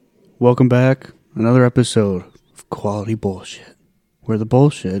Welcome back. Another episode of Quality Bullshit, where the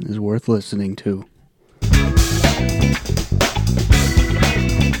bullshit is worth listening to.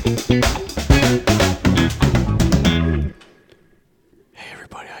 Hey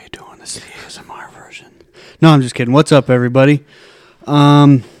everybody, how you doing? This is the ASMR version. No, I'm just kidding. What's up, everybody?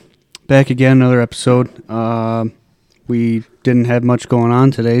 Back again, another episode. We didn't have much going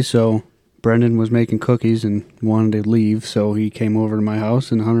on today, so Brendan was making cookies and wanted to leave, so he came over to my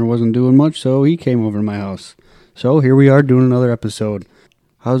house, and Hunter wasn't doing much, so he came over to my house. So here we are doing another episode.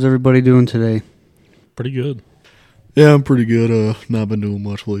 How's everybody doing today? Pretty good. Yeah, I'm pretty good. Not been doing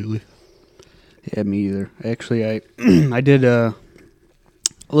much lately. Yeah, me either. Actually, I I did a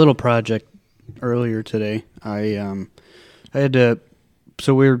little project earlier today. I had to,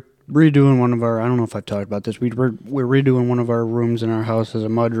 so we're redoing one of our, I don't know if I've talked about this, we're redoing one of our rooms in our house as a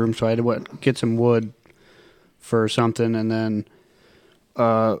mud room, so I had to get some wood for something, and then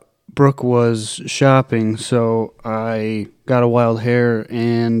Brooke was shopping, so I got a wild hair,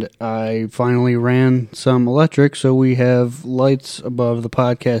 and I finally ran some electric, so we have lights above the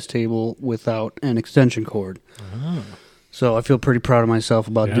podcast table without an extension cord. Oh. So I feel pretty proud of myself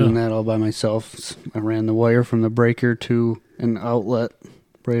about doing that all by myself. I ran the wire from the breaker to an outlet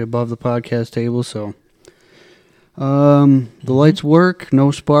right above the podcast table, so the lights work, no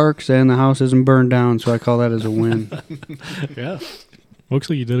sparks, and the house isn't burned down, so I call that as a win. Yeah.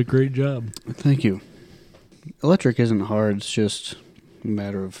 Looks like you did a great job. Thank you. Electric isn't hard, it's just a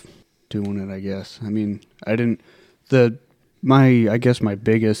matter of doing it, I guess. I mean, I guess my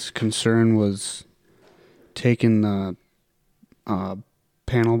biggest concern was taking the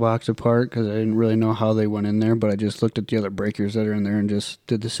panel box apart, because I didn't really know how they went in there, but I just looked at the other breakers that are in there and just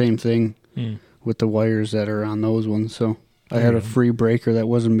did the same thing with the wires that are on those ones. So I had a free breaker that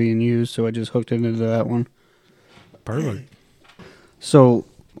wasn't being used, so I just hooked it into that one. Perfect. So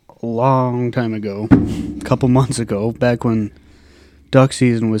a long time ago, a couple months ago, back when duck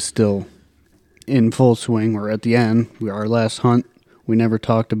season was still in full swing, or at the end, our last hunt we never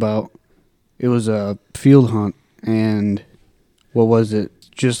talked about, it was a field hunt, and what was it?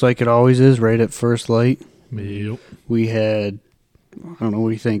 Just like it always is, right at first light. Yep. We had, I don't know, what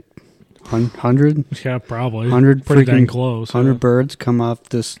do you think, 100? Yeah, probably. 100 pretty dang freaking close. 100 birds come off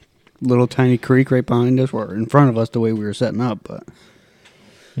this little tiny creek right behind us, or in front of us the way we were setting up, but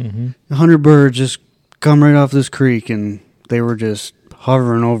 100 birds just come right off this creek, and they were just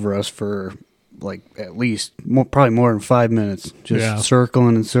hovering over us for like at least probably more than 5 minutes, just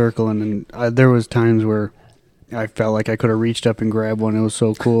circling and circling, and there was times where I felt like I could have reached up and grabbed one. It was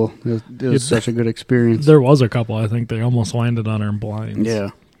so cool. It was such a good experience. There was a couple, I think they almost landed on our blinds. Yeah,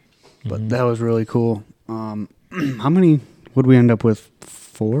 but that was really cool. How many would we end up with?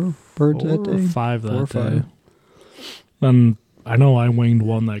 4 birds that day? 5 that 4 or day. 5. And I know I winged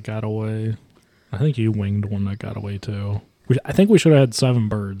one that got away. I think you winged one that got away too. I think we should have had 7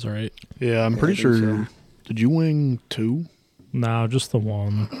 birds, right? Yeah, I'm pretty sure. So. Did you wing 2? No, just the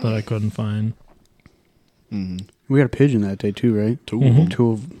one that I couldn't find. Mm-hmm. We got a pigeon that day too, right? 2 of them. 2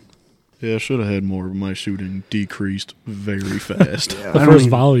 of. Yeah, I should have had more, but my shooting decreased very fast. Yeah, The first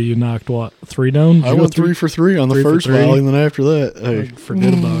volley you knocked, what, 3 down? I went 3 for 3 on the 3 for first 3? volley, and then after that, hey,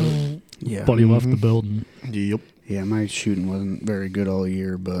 Forget about it. Yeah. Buddy left the building. Yep. Yeah, my shooting wasn't very good all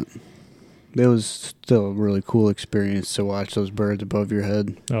year, but it was still a really cool experience to watch those birds above your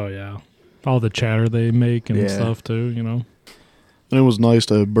head. Oh, yeah. All the chatter they make and stuff, too, you know? And it was nice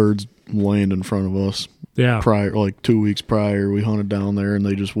to have birds land in front of us. Yeah. Prior, like 2 weeks prior, we hunted down there, and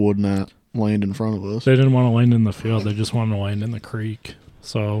they just would not land in front of us. They didn't want to land in the field. They just wanted to land in the creek.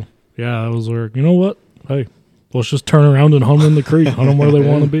 So, yeah, that was where, you know what? Hey, let's just turn around and hunt in the creek. Hunt them where they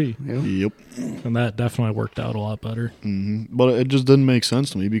want to be. Yep. And that definitely worked out a lot better. Mm-hmm. But it just didn't make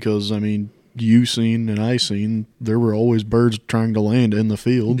sense to me because, I mean, you seen and I seen there were always birds trying to land in the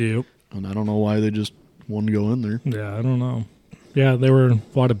field. Yep. And I don't know why they just wouldn't go in there. Yeah, I don't know. Yeah, they were a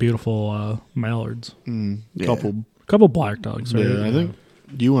lot of beautiful mallards. Couple black dogs. Right? Yeah, I think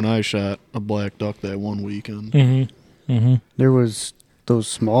you and I shot a black duck that one weekend. Mm-hmm. Mm-hmm. There was those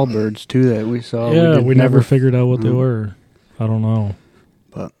small birds too that we saw. Yeah, we never figured out what they were. I don't know.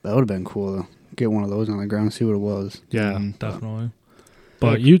 But that would have been cool to get one of those on the ground and see what it was. Yeah, definitely.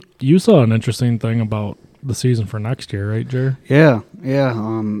 But you saw an interesting thing about the season for next year, right, Jer? Yeah.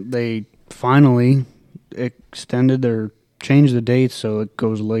 They finally changed the date so it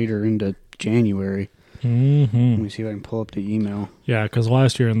goes later into January. Mm-hmm. Let me see if I can pull up the email. Yeah, because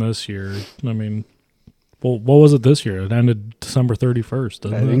last year and this year, I mean, well, what was it this year? It ended December 31st,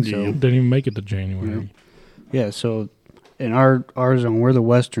 didn't it? I think so. Didn't even make it to January. Yeah, so in our zone, we're the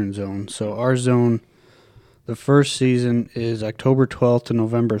western zone. So our zone, The first season is October 12th to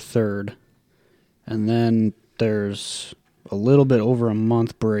November 3rd, and then there's a little bit over a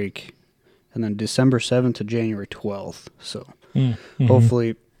month break, and then December 7th to January 12th. So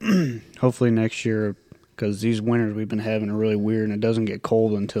hopefully next year, because these winters we've been having are really weird, and it doesn't get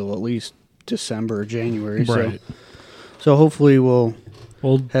cold until at least December or January. Right. So hopefully we'll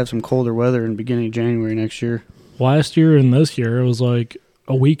Well, have some colder weather in the beginning of January next year. last year and this year, it was like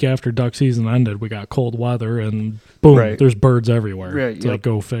a week after duck season ended, we got cold weather, and boom, Right. there's birds everywhere. Right, It's yep. like,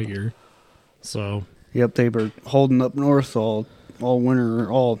 go figure. So, Yep, they were holding up north all winter,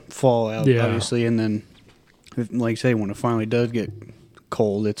 all fall out, Yeah. obviously, and then, like I say, when it finally does get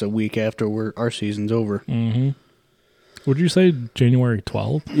cold, it's a week after our season's over. would you say January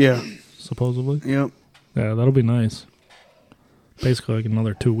 12th, Yeah. supposedly? Yep. Yeah, that'll be nice. Basically, like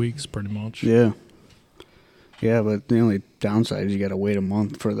another 2 weeks, pretty much. Yeah. Yeah, but the only downside is you got to wait a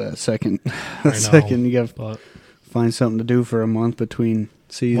month for that second. know, Second, you got to But, find something to do for a month between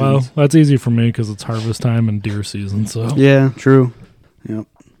seasons. well, that's easy for me because it's harvest time and deer season. So, Yeah, true. Yep.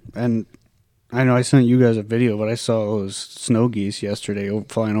 And I know I sent you guys a video, but I saw those snow geese yesterday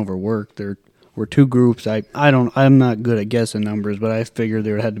flying over work. There were two groups. I'm not good at guessing numbers, but I figured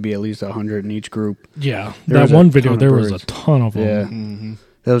there had to be at least 100 in each group. yeah, There that was a one video, ton of there was birds. a ton of them. Yeah. Mm-hmm.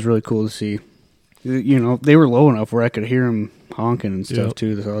 That was really cool to see. You know, they were low enough where I could hear them honking and stuff Yep.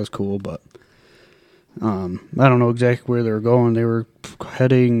 too. So that was cool, but I don't know exactly where they were going. They were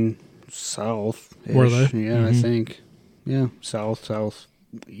heading south. Were they? Yeah, I Mhm. think. Yeah,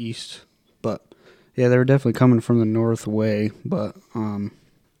 southeast. But yeah, they were definitely coming from the north way. But I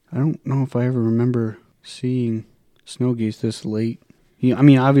don't know if I ever remember seeing snow geese this late. Yeah, I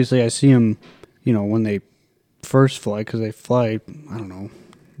mean, obviously I see them, you know, when they first fly, because they fly, I don't know,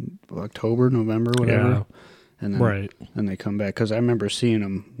 October, November, whatever. Yeah. And then, Right. and they come back, because I remember seeing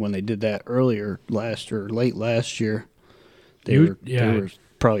them when they did that late last year. They were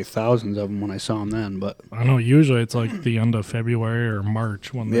probably thousands of them when I saw them then, but I know usually it's like the end of February or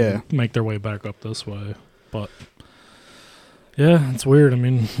March when they make their way back up this way. But yeah, it's weird. I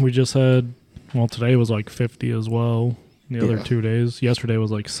mean, we just had, well, today was like 50 as well. The other 2 days. Yesterday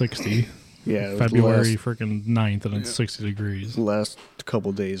was like 60. yeah, it was February freaking 9th and it's 60 degrees. the last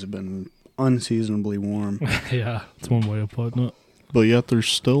couple days have been unseasonably warm. Yeah, that's one way of putting it. But yet there's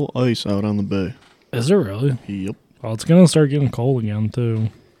still ice out on the bay. Is there really? Yep. Well, it's going to start getting cold again, too.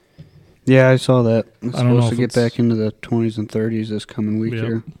 Yeah, I saw that. It's I don't know supposed to if get it's- back into the 20s and 30s this coming week Yep.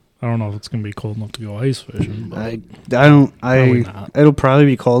 here. I don't know if it's going to be cold enough to go ice fishing. But Probably not. It'll probably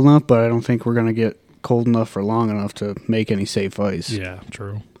be cold enough, but I don't think we're going to get cold enough for long enough to make any safe ice. yeah,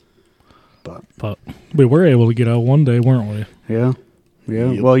 true. But We were able to get out one day, weren't we? yeah.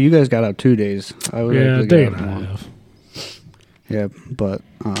 Yeah. Yep. Well, you guys got out 2 days. I was Yeah, able a to day get and out a one. half. Yeah, but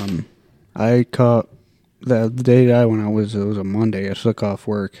I caught the day that I went out it was a Monday. I took off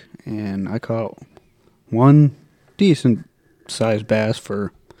work and I caught one decent sized bass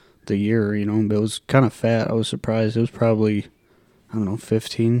for the year, you know, but it was kind of fat. I was surprised. It was probably, I don't know,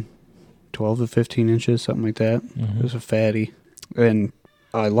 12 to 15 inches, something like that. It was a fatty. And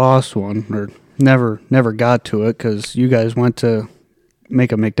I lost one, or never got to it, because you guys went to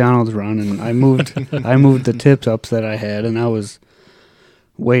make a McDonald's run, and I moved the tips ups that I had, and I was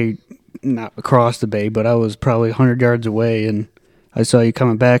way not across the bay, but I was probably 100 yards away, and I saw you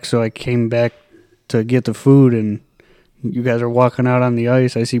coming back, so I came back to get the food, and you guys are walking out on the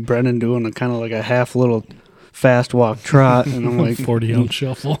ice. I see Brendan doing a kind of like a half little fast walk trot, and I'm like, 40-ounce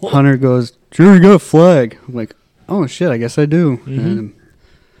shuffle. Hunter goes, "Sure, you got a flag." I'm like, "Oh shit, I guess I do." And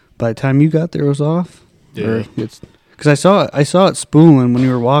by the time you got there, it was off. Yeah. It's because I saw it spooling when you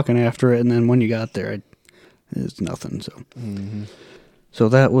were walking after it, and then when you got there, it's nothing. So, so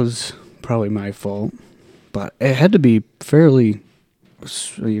that was probably my fault, but it had to be fairly,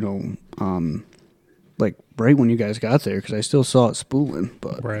 you know, like right when you guys got there, because I still saw it spooling,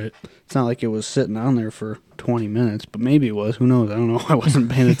 but Right. it's not like it was sitting on there for 20 minutes, but maybe it was. Who knows? I don't know. I wasn't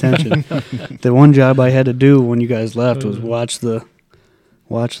paying attention. The one job I had to do when you guys left was watch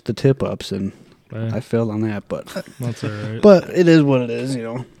the tip ups, and I failed on that. But That's all right. but it is what it is, you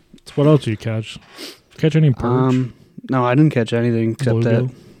know. So what else did you catch? Catch any perch? No, I didn't catch anything except that.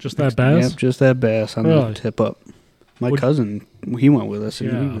 Bluegill? Just that bass? Yep, just that bass on Really? the tip up. My Would- cousin, he went with us,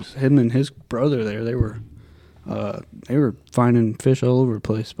 and Yeah. him and his brother there. They were finding fish all over the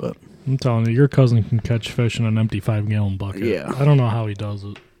place, but I'm telling you, your cousin can catch fish in an empty 5-gallon bucket. Yeah. I don't know how he does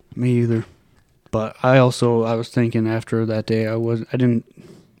it. me either. But I was thinking after that day, I didn't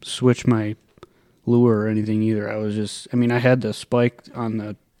switch my lure or anything either. I had the spike on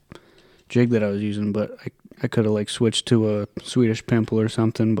the jig that I was using, but I could have like switched to a Swedish pimple or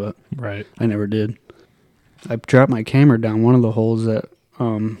something, but Right. I never did. I dropped my camera down one of the holes that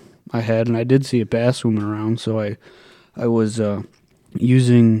I had, and I did see a bass swimming around. So I was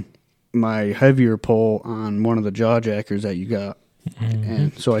using my heavier pole on one of the jaw jackers that you got,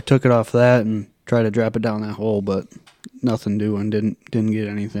 and so I took it off that and tried to drop it down that hole, but nothing doing. Didn't get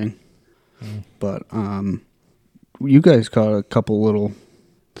anything. But you guys caught a couple little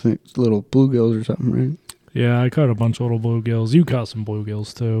bluegills or something, right? Yeah, I caught a bunch of little bluegills. You caught some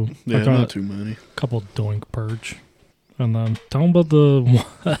bluegills too. Yeah, I caught not too many. a couple doink perch. And then tell them about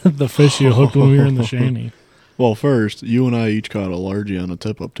the fish you hooked when we were in the shanty. Well, first, you and I each caught a largie on the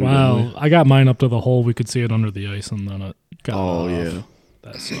tip up too. Wow, didn't we? I got mine up to the hole. We could see it under the ice, and then it got Oh, off. yeah.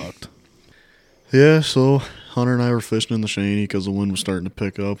 That sucked. Yeah, so Hunter and I were fishing in the shanty because the wind was starting to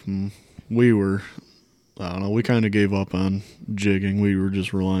pick up, and we were, I don't know, we kind of gave up on jigging. We were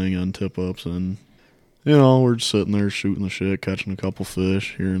just relying on tip-ups, and, you know, we're just sitting there shooting the shit, catching a couple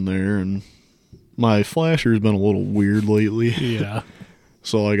fish here and there, and my flasher's been a little weird lately. Yeah.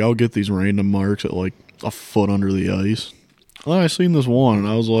 So, like, I'll get these random marks at, like, a foot under the ice. And I seen this one, and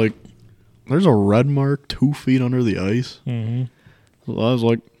I was like, there's a red mark 2 feet under the ice. Mm-hmm. So I was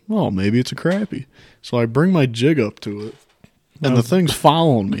like, oh, maybe it's a crappie. So I bring my jig up to it, and the thing's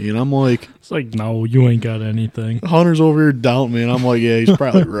following me, and I'm like, It's like, no, you ain't got anything. Hunter's over here doubting me, and I'm like, yeah, he's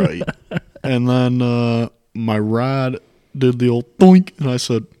probably right. And then my rod did the old doink, and I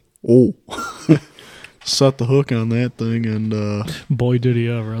said, oh. Set the hook on that thing, and Boy, did he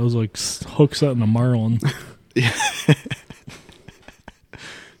ever. I was like hook setting a marlin.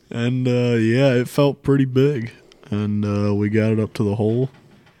 and yeah, it felt pretty big, and we got it up to the hole.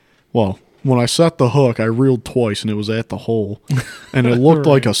 Well, when I set the hook, I reeled twice, and it was at the hole, and it looked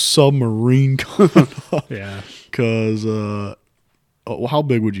like a submarine coming up. Yeah. Because, how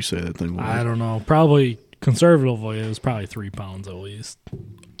big would you say that thing was? I don't know. Probably, conservatively, it was probably 3 pounds at least.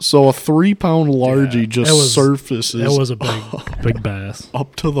 So a 3-pound largie just surfaces. It was a big bass.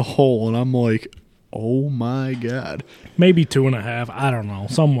 Up to the hole, and I'm like, oh my God. Maybe 2.5. I don't know.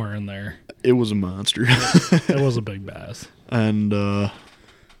 Somewhere in there. It was a monster. It was a big bass. And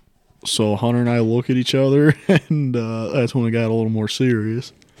so Hunter and I look at each other, and that's when it got a little more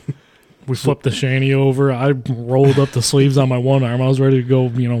serious. We flipped the shanty over. I rolled up the sleeves on my one arm. I was ready to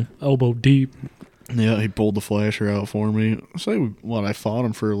go, elbow deep. Yeah, he pulled the flasher out for me. I fought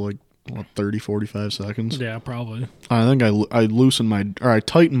him for like 30, 45 seconds. Yeah, probably. I think I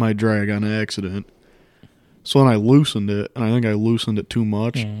tightened my drag on accident. So then I loosened it, and I think I loosened it too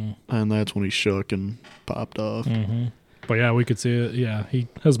much, and that's when he shook and popped off. Mm-hmm. But yeah, we could see it. Yeah,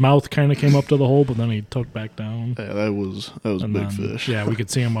 his mouth kind of came up to the hole, but then he took back down. Yeah, that was a big fish. Yeah, we could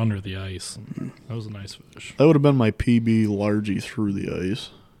see him under the ice. That was a nice fish. That would have been my PB largie through the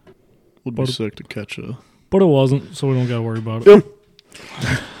ice. Would be sick to catch a. But it wasn't, so we don't got to worry about it.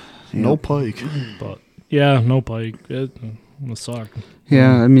 No pike. But yeah, no pike. It sucked.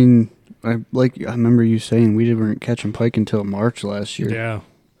 Yeah, I mean, I remember you saying we weren't catching pike until March last year. Yeah.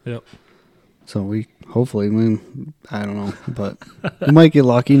 Yep. So I don't know, but we might get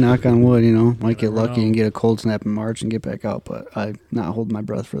lucky, knock on wood, might get lucky and get a cold snap in March and get back out, but I'm not holding my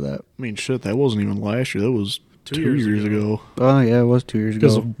breath for that. I mean, shit, that wasn't even last year. That was 2 years ago. Oh, yeah, it was 2 years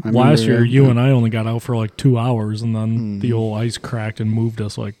ago. Because last year, you and I only got out for like 2 hours, and then the old ice cracked and moved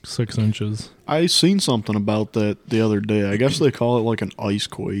us like 6 inches. I seen something about that the other day. I guess they call it like an ice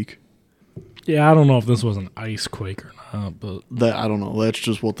quake. Yeah, I don't know if this was an ice quake or not, but I don't know. That's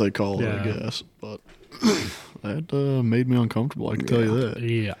just what they call it, I guess. But that made me uncomfortable. I can tell you that.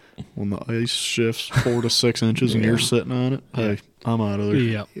 Yeah. When the ice shifts 4 to 6 inches and you're sitting on it, hey, I'm out of there.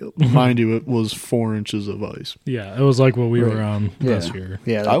 Yeah. Mind you, it was 4 inches of ice. Yeah, it was like what we were on this year.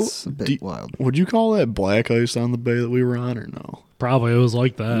 Yeah, that's a bit wild. Would you call that black ice on the bay that we were on, or no? Probably. It was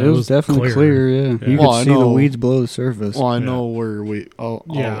like that. It was definitely clear, yeah. You could see the weeds below the surface. Well, I know where we...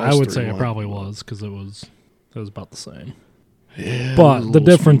 I would say it probably was, because it was about the same. Yeah, but the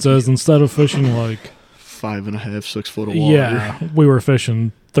difference is, instead of fishing like 5.5, 6 foot of water. Yeah, we were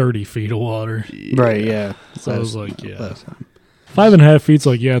fishing 30 feet of water. Right, yeah. So I was like, 5.5 feet's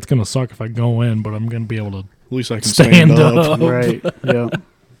like, it's going to suck if I go in, but I'm going to be able to at least I can stand up. Right, yeah.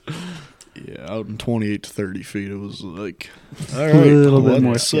 Yeah, out in 28 to 30 feet, it was like, all right, a little bit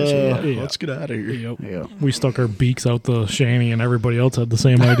more sketchy. Let's get out of here. Yep. Yeah. We stuck our beaks out the shanty, and everybody else had the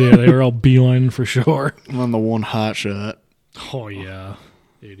same idea. They were all beelining for shore. And then the one hot shot. Oh, yeah.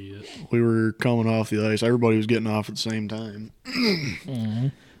 Idiot. We were coming off the ice. Everybody was getting off at the same time.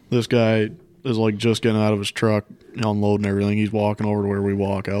 This guy is like just getting out of his truck, unloading everything. He's walking over to where we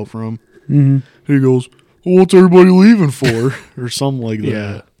walk out from. Mm-hmm. He goes, well, what's everybody leaving for? Or something like that.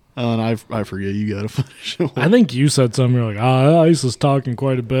 Yeah. And I forget, you got to finish it. I think you said something, you're like, ice is talking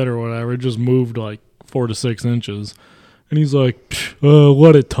quite a bit or whatever. It just moved like 4 to 6 inches. And he's like,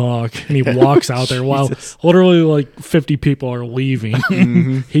 let it talk. And he walks out there while literally like 50 people are leaving.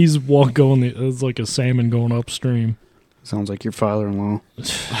 Mm-hmm. He's going, it's like a salmon going upstream. Sounds like your father-in-law.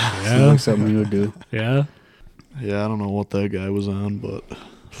 Yeah. Like something he would do. Yeah. Yeah, I don't know what that guy was on, but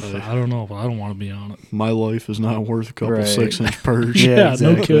I don't know, but I don't want to be on it. my life is not worth a couple Right. 6-inch perch. Yeah,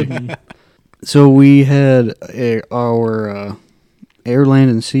 No exactly. kidding. So we had our Air, Land,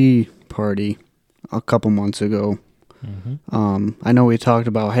 and Sea party a couple months ago. Mm-hmm. I know we talked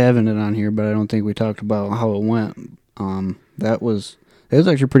about having it on here, but I don't think we talked about how it went. It was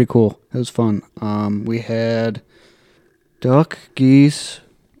actually pretty cool. It was fun. We had duck, geese.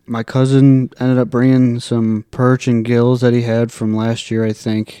 My cousin ended up bringing some perch and gills that he had from last year, I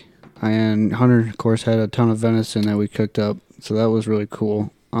think. And Hunter, of course, had a ton of venison that we cooked up, so that was really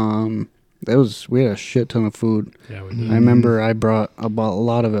cool. We had a shit ton of food. Yeah, we did. I remember I brought a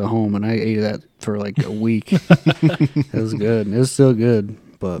lot of it home, and I ate that for like a week. It was good. It was still good,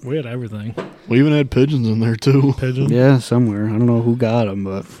 but We had everything. We even had pigeons in there too. Pigeon, yeah, somewhere. I don't know who got them,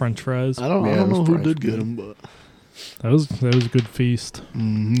 but French fries. I don't Yeah, it was know who probably did get good. them, but That was a good feast.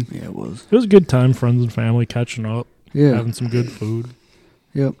 yeah, it was. It was a good time, friends and family catching up, Yeah, having some good food.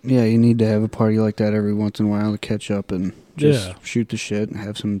 yep. Yeah, you need to have a party like that every once in a while to catch up and just Yeah. shoot the shit and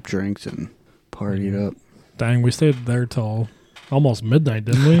have some drinks and party it up. Dang, we stayed there till almost midnight,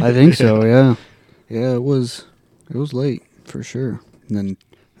 didn't we? I think so. Yeah, yeah. It was late for sure. And then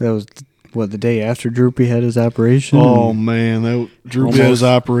that was the day after Droopy had his operation. oh man, that Drew had his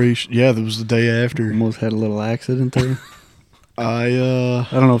operation. Yeah, that was the day after. Almost had a little accident there. I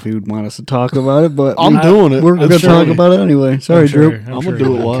don't know if he would want us to talk about it, but I'm doing it. we're going to It's talk funny. about it anyway. Sorry, Drew. I'm gonna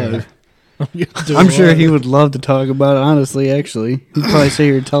do it live. I'm sure he would love to talk about it, honestly, actually. He'd probably sit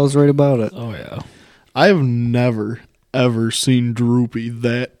here and tell us right about it. Oh yeah. I have never ever seen Droopy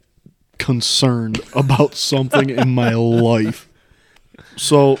that concerned about something in my life.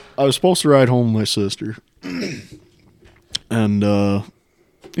 So I was supposed to ride home with my sister, and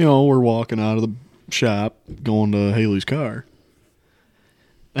we're walking out of the shop going to Haley's car,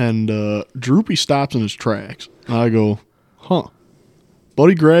 and Droopy stops in his tracks. And I go, huh.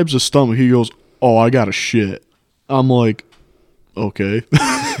 Buddy grabs his stomach. He goes, oh, I got a shit. I'm like, okay.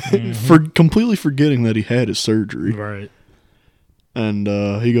 For completely forgetting that he had his surgery. Right. And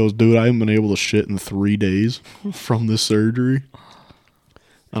he goes, dude, I haven't been able to shit in 3 days from this surgery.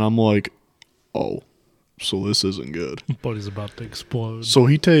 And I'm like, oh, so this isn't good. Buddy's about to explode. So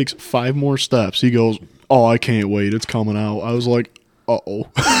he takes 5 more steps. He goes, oh, I can't wait. It's coming out. I was like, uh-oh.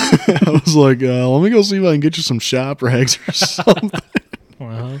 I was like, let me go see if I can get you some shop rags or something.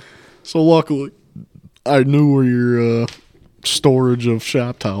 Uh-huh. So luckily, I knew where your storage of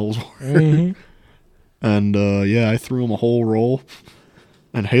shop towels were. Mhm. And I threw him a whole roll.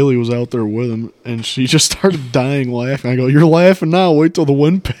 And Haley was out there with him, and she just started dying laughing. I go, you're laughing now. Wait till the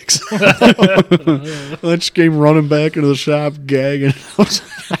wind picks up. And then she came running back into the shop, gagging. I was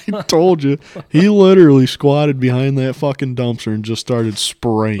like, I told you. He literally squatted behind that fucking dumpster and just started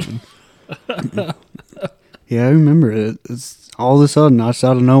spraying. Yeah, I remember it. It's all of a sudden, just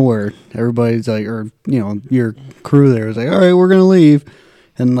out of nowhere. Everybody's like, your crew there was like, all right, we're going to leave.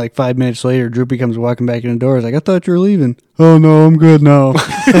 And like 5 minutes later, Droopy comes walking back in the door. He's like, I thought you were leaving. Oh, no, I'm good now.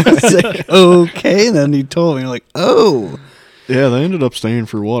 It's like, okay. And then he told me, like, oh. Yeah, they ended up staying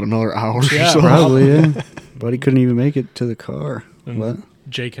for, another hour Yeah, or so? Probably, yeah. But he couldn't even make it to the car. And What?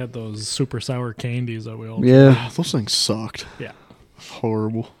 Jake had those super sour candies that we all Yeah. Those things sucked. Yeah.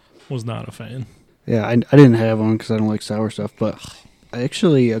 Horrible. was not a fan. Yeah, I didn't have one because I don't like sour stuff. But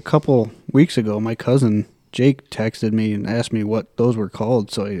actually, a couple weeks ago, my cousin Jake texted me and asked me what those were called.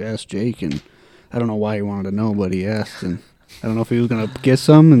 So I asked Jake, and I don't know why he wanted to know, but he asked, and I don't know if he was gonna get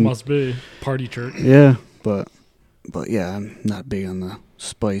some. And Must be party church. yeah, but yeah, I'm not big on the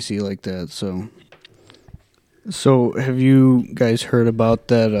spicy like that. So have you guys heard about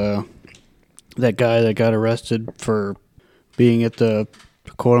that that guy that got arrested for being at the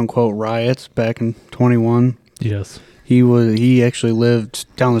quote unquote riots back in 21? Yes. He actually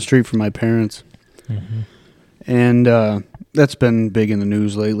lived down the street from my parents. Mm-hmm. And that's been big in the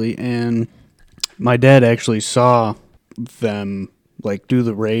news lately. And my dad actually saw them like do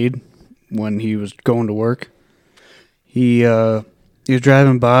the raid when he was going to work. He was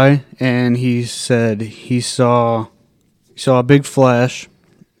driving by and he said he saw a big flash,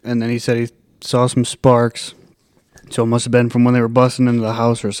 and then he said he saw some sparks. So it must have been from when they were busting into the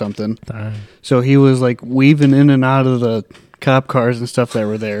house or something. Dang. So he was like weaving in and out of the cop cars and stuff that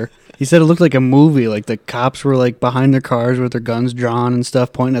were there. He said it looked like a movie. Like the cops were like behind their cars with their guns drawn and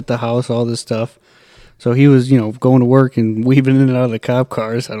stuff, pointing at the house, all this stuff. So he was, going to work and weaving in and out of the cop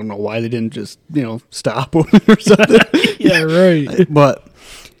cars. I don't know why they didn't just, stop him or something. Yeah, right. But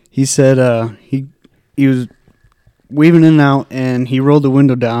he said he was weaving in and out, and he rolled the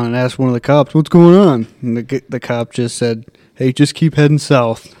window down and asked one of the cops, "What's going on?" And the cop just said, "Hey, just keep heading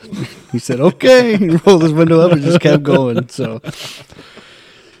south." He said, "Okay." He rolled his window up and just kept going. So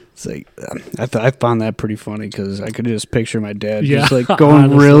it's like I found that pretty funny because I could just picture my dad just like going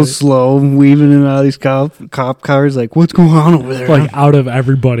honestly. real slow, weaving in and out of these cop cars. Like, what's going on over there? Like out of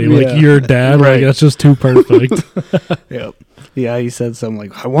everybody, Yeah. like your dad, Right. like that's just too perfect. Yep. Yeah, he said something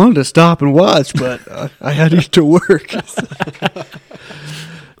like, "I wanted to stop and watch, but I had to get to work."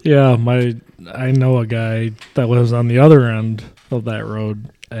 Yeah, I know a guy that lives on the other end of that road,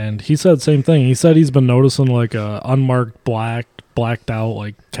 and he said the same thing. He said he's been noticing like a unmarked blacked out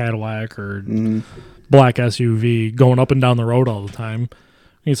like Cadillac or black SUV going up and down the road all the time.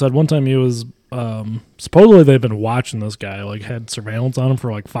 He said one time he was supposedly they've been watching this guy, like had surveillance on him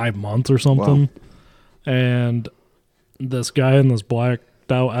for like 5 months or something. Wow. And this guy in this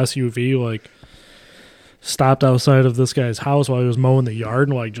blacked out SUV like stopped outside of this guy's house while he was mowing the yard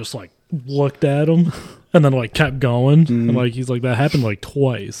and like just like looked at him and then like kept going. And like he's like, that happened like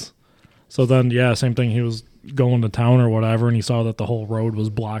twice. So then yeah, same thing, he was going to town or whatever and he saw that the whole road was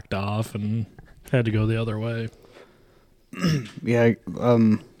blocked off and had to go the other way. Yeah,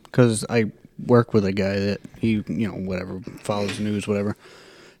 because I work with a guy that he, whatever, follows the news, whatever,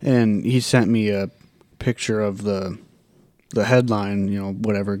 and he sent me a picture of the headline,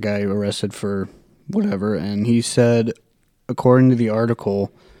 whatever, guy arrested for whatever, and he said, according to the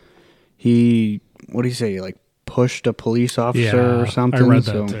article, what did he say, like pushed a police officer or something? I read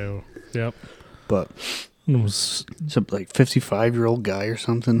that too. Yep. But it was some like 55-year-old guy or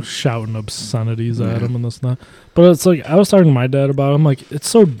something shouting obscenities at him and this and that. But it's like, I was talking to my dad about it. I'm like, it's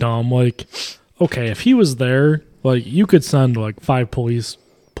so dumb. Like, okay, if he was there, like you could send like 5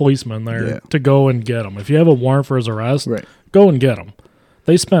 policemen there to go and get him. If you have a warrant for his arrest, go and get him.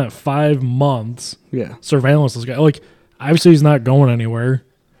 They spent 5 months surveillance this guy. Like, obviously he's not going anywhere.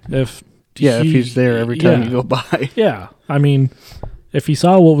 If he's there every time you go by. Yeah. I mean, if he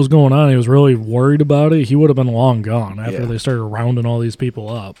saw what was going on, he was really worried about it, he would have been long gone after they started rounding all these people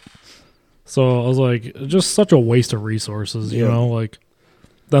up. So I was like, just such a waste of resources, you know? Like,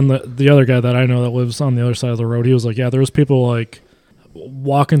 then the other guy that I know that lives on the other side of the road, he was like, yeah, there was people like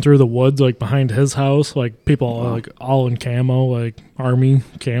walking through the woods like behind his house, like people like all in camo, like army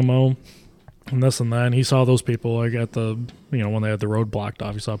camo and this and that. And he saw those people like at the, when they had the road blocked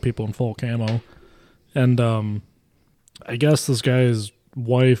off, he saw people in full camo. And I guess this guy's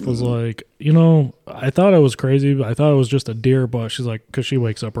wife was like, I thought I was crazy, but I thought it was just a deer, but she's like, because she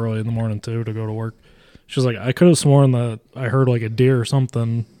wakes up early in the morning too to go to work. She's like, I could have sworn that I heard like a deer or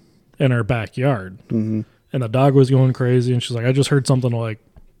something in our backyard. Mm-hmm. And the dog was going crazy, and she's like, I just heard something like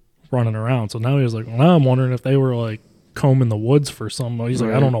running around. So now he was like, well, now I'm wondering if they were like combing the woods for something. He's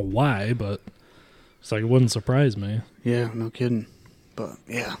like, I don't know why, but it's like, it wouldn't surprise me. Yeah, no kidding. But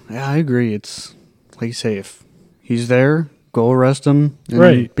yeah, I agree. It's like you say, if he's there, go arrest him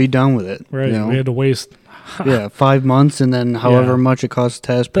and be done with it. Right. We had to waste 5 months and then however much it costs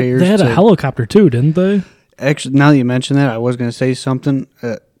taxpayers. They had a helicopter too, didn't they? Actually, now that you mention that, I was going to say something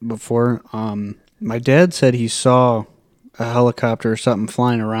before. My dad said he saw a helicopter or something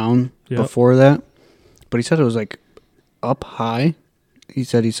flying around before that, but he said it was like up high. He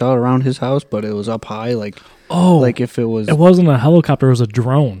said he saw it around his house, but it was up high, like if it was. It wasn't a helicopter; it was a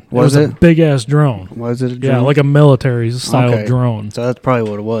drone. Was it? A big ass drone. Was it a drone? Yeah, like a military style drone. So that's probably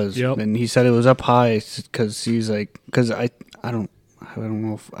what it was. Yep. And he said it was up high because he's like, because I don't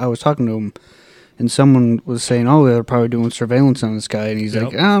know if I was talking to him, and someone was saying, oh, they're probably doing surveillance on this guy, and he's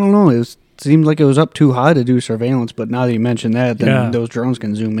like, I don't know, it seemed like it was up too high to do surveillance, but now that you mentioned that, then those drones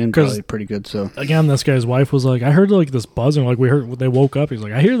can zoom in probably pretty good. So again, this guy's wife was like, I heard like this buzzing, like they woke up, he's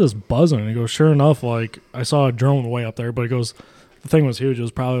like, I hear this buzzing, and he goes, sure enough, like I saw a drone way up there, but he goes, the thing was huge, it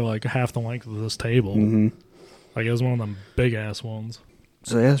was probably like half the length of this table. Like it was one of them big ass ones.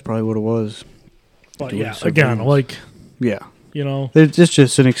 So yeah, that's probably what it was. But yeah, again, like it's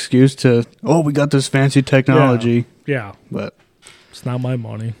just an excuse to, we got this fancy technology. Yeah. But it's not my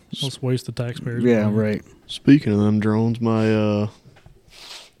money. Let's waste the taxpayers' money. Yeah, right. Speaking of them drones, my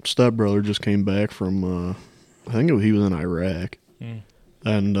stepbrother just came back from, I think he was in Iraq.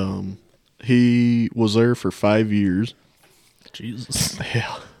 And he was there for 5 years. Jesus.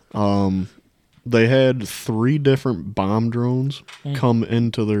 Yeah. They had 3 different bomb drones come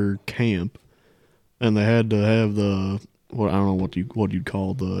into their camp, and they had to have the... I don't know what you'd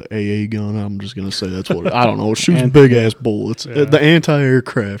call the AA gun. I'm just gonna say that's what I don't know. It shoots big ass bullets. The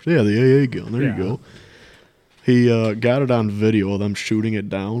anti-aircraft. Yeah, the AA gun. There you go. He got it on video of them shooting it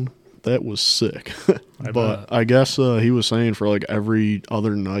down. That was sick. But I guess he was saying for like every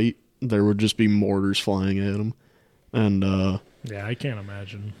other night there would just be mortars flying at him. And yeah, I can't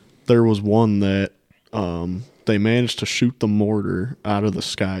imagine. There was one that they managed to shoot the mortar out of the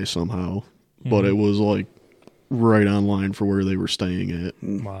sky somehow, but it was like right on line for where they were staying at.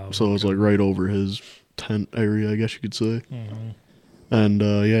 Wow, so it was like right over his tent area, I guess you could say. And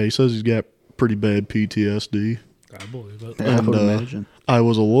yeah, he says he's got pretty bad PTSD. I believe it. Yeah, I would imagine. I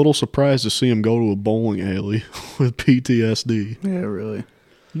was a little surprised to see him go to a bowling alley with PTSD. Yeah, really.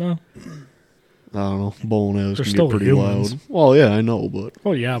 No. I don't know. Bowling alleys They're can still get pretty humans. loud. Well, yeah, I know, but...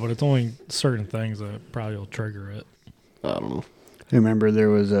 Well, yeah, but it's only certain things that probably will trigger it. I don't know. I remember there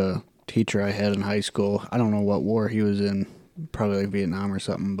was a teacher I had in high school. I don't know what war he was in. Probably like Vietnam or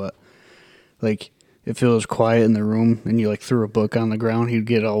something, but like if it was quiet in the room and you like threw a book on the ground, he'd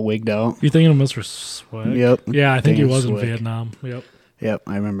get all wigged out. You thinking of Mr. Swick? Yep. Yeah, I think he Dan was in Swick. Vietnam. Yep. Yep,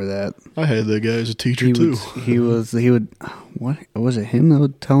 I remember that. I had that guy as a teacher, too. He would, what, was it him that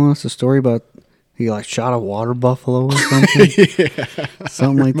was telling us a story about he like shot a water buffalo or something? Yeah.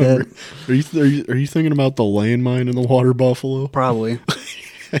 Something like that. Are you thinking about the landmine in the water buffalo? Probably.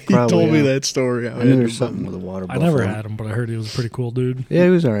 He Probably, told me yeah. that story. I knew there was something with a water I buffalo. never had him, but I heard he was a pretty cool dude. Yeah, he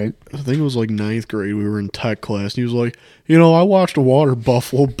was all right. I think it was like 9th grade. We were in tech class, and he was like, I watched a water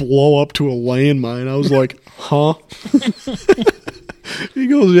buffalo blow up to a landmine. I was like, huh? He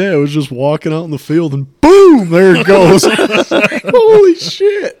goes, yeah, it was just walking out in the field, and boom, there it goes. Holy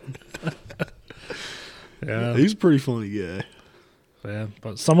shit. Yeah. He's a pretty funny guy. Yeah,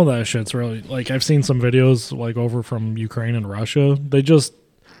 but some of that shit's really, like, I've seen some videos, like, over from Ukraine and Russia.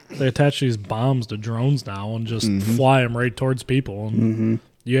 They attach these bombs to drones now and just fly them right towards people. And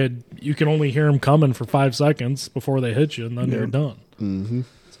you can only hear them coming for 5 seconds before they hit you, and then you're done. Mm-hmm.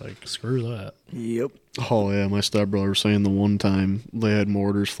 It's like, screw that. Yep. Oh, yeah, my stepbrother was saying the one time they had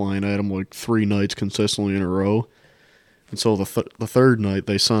mortars flying at him like 3 nights consistently in a row. And so the third night,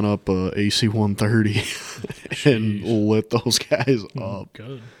 they sent up a AC-130 and lit those guys up.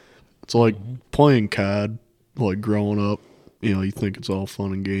 Good. It's like playing COD, like growing up. You think it's all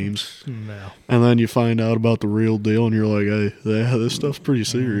fun and games. No. And then you find out about the real deal, and you're like, hey, yeah, this stuff's pretty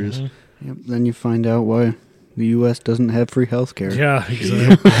serious. Yep. Then you find out why the U.S. doesn't have free health care. Yeah,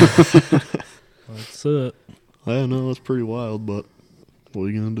 exactly. That's it. I know, it's pretty wild, but what are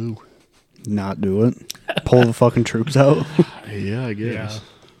you going to do? Not do it. Pull the fucking troops out. Yeah, I guess.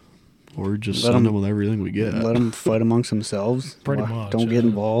 Yeah. Or just Let send 'em- them with everything we get. Let them fight amongst themselves. Pretty Why- much, Don't get yeah.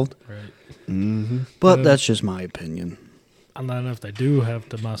 involved. Right. Mm-hmm. But Yeah. that's just my opinion. And then if they do have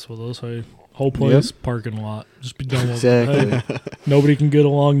to mess with us, hey, whole place, parking lot. Just be done with it. Exactly. Hey, nobody can get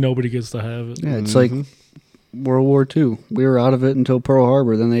along. Nobody gets to have it. Yeah, it's like World War II. We were out of it until Pearl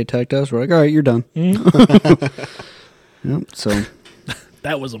Harbor. Then they attacked us. We're like, all right, you're done. Yep. So.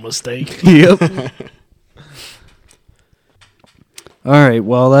 That was a mistake. Yep. All right.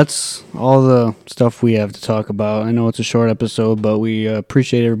 Well, that's all the stuff we have to talk about. I know it's a short episode, but we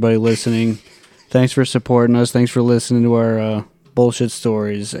appreciate everybody listening. Thanks for supporting us. Thanks for listening to our bullshit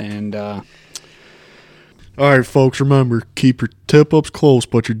stories. And All right, folks, remember, keep your tip-ups close,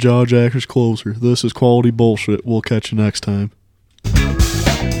 but your jaw jackers closer. This is Quality Bullshit. We'll catch you next time.